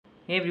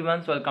Hey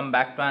everyone, so welcome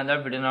back to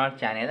another video on our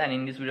channel, and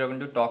in this video we're going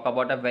to talk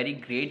about a very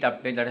great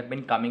update that have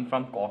been coming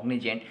from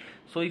Cognizant.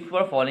 So if you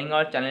are following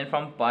our channel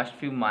from past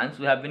few months,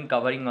 we have been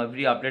covering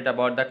every update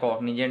about the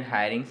Cognizant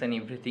hirings and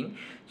everything.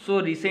 So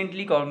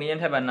recently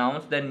Cognizant have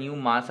announced the new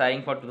mass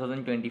hiring for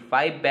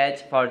 2025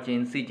 batch for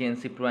Genc,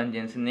 Genc Pro and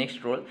Genc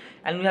Next role,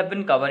 and we have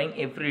been covering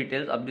every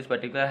details of this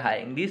particular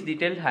hiring. This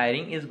detailed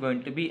hiring is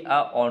going to be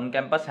a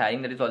on-campus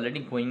hiring that is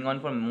already going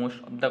on for most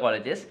of the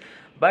colleges,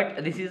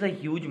 but this is a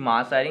huge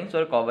mass hiring, so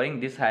we're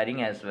covering this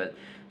hiring as well.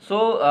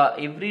 So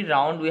every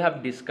round we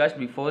have discussed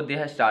before they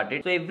have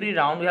started. So every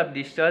round we have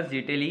discussed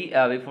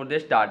detailedly before they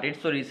started.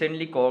 So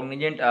recently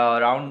Cognizant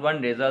round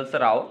 1 results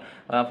are out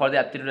for the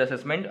aptitude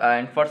assessment,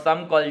 and for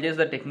some colleges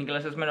the technical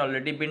assessment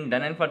already been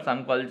done, and for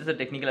some colleges the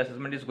technical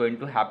assessment is going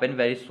to happen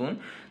very soon.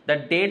 The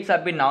dates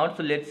have been out,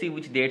 so let's see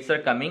which dates are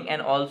coming.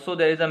 And also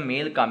there is a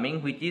mail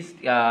coming which is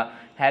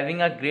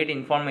having a great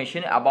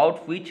information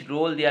about which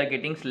role they are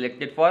getting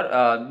selected for.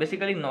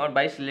 Basically not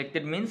by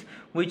selected means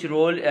which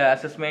role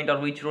assessment or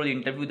which role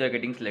interview they are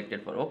getting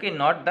selected for. Okay,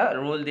 not the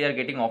role they are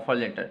getting offer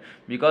letter,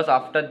 because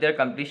after their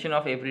completion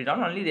of every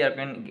round only they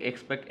can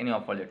expect any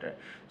offer letter.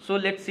 So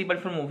let's see.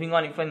 But for moving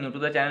on, if you are new to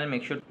the channel,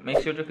 make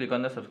sure to click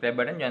on the subscribe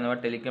button, join our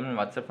Telegram and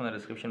WhatsApp from the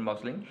description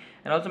box link,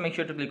 and also make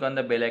sure to click on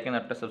the bell icon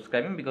after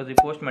subscribing, because we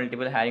post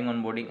multiple hiring,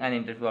 onboarding and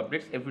interview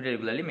updates every day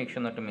regularly. Make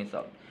sure not to miss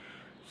out.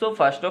 So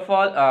first of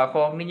all,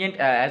 Cognizant,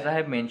 as I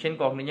have mentioned,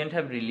 Cognizant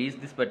have released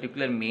this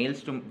particular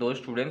mails to those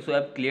students who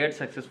have cleared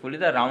successfully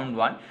the round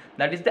 1,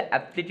 that is the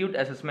aptitude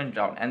assessment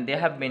round, and they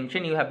have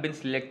mentioned you have been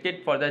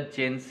selected for the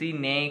Genc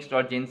Next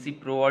or Genc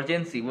Pro or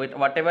Genc,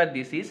 whatever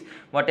this is,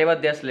 whatever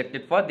they are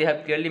selected for. They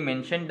have clearly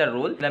mentioned the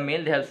role. In the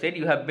mail they have said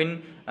you have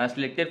been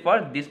selected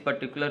for this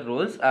particular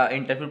roles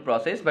interview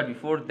process, but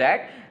before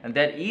that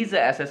there is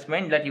an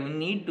assessment that you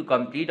need to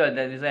complete, or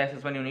there is an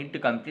assessment you need to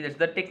complete. That's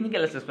the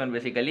technical assessment.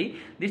 Basically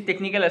this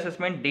technical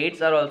assessment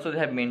dates are also they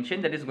have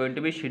mentioned that is going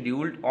to be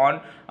scheduled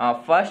on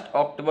 1st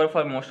October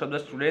for most of the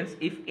students.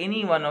 If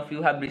any one of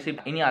you have received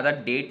any other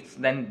dates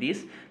than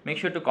this, make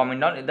sure to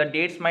comment down. The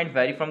dates might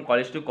vary from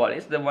college to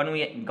college. The one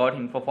we got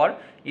info for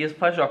is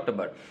 1st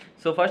October.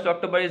 So 1st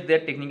October is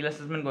their technical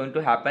assessment going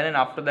to happen, and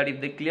after that if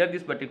they clear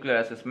this particular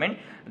assessment,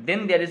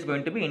 then there is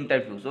going to be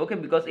interviews. Okay,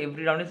 because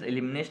every round is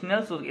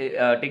eliminational, so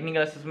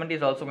technical assessment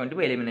is also going to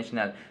be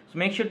eliminational. So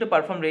make sure to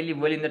perform really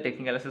well in the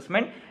technical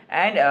assessment,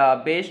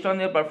 and based on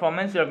your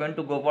performance you are going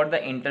to go for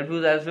the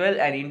interviews as well,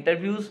 and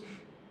interviews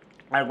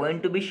are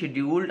going to be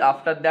scheduled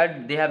after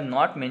that. They have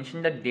not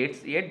mentioned the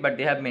dates yet, but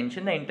they have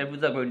mentioned the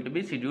interviews are going to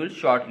be scheduled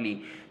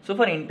shortly. So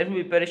for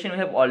interview preparation, we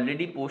have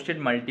already posted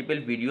multiple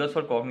videos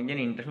for Cognizant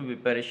interview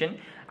preparation.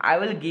 I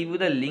will give you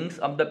the links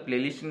of the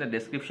playlist in the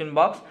description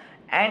box,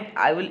 and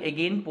I will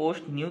again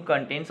post new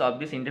contents of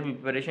this interview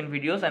preparation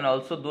videos, and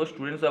also those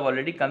students who have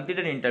already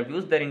completed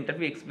interviews, their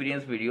interview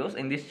experience videos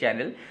in this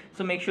channel.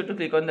 So make sure to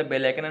click on the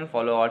bell icon and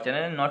follow our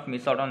channel and not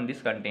miss out on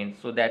this content.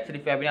 So that's it.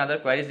 If you have any other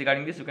queries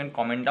regarding this, you can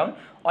comment down,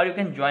 or you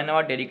can join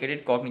our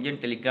dedicated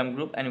Cognizant Telegram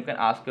group and you can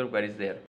ask your queries there.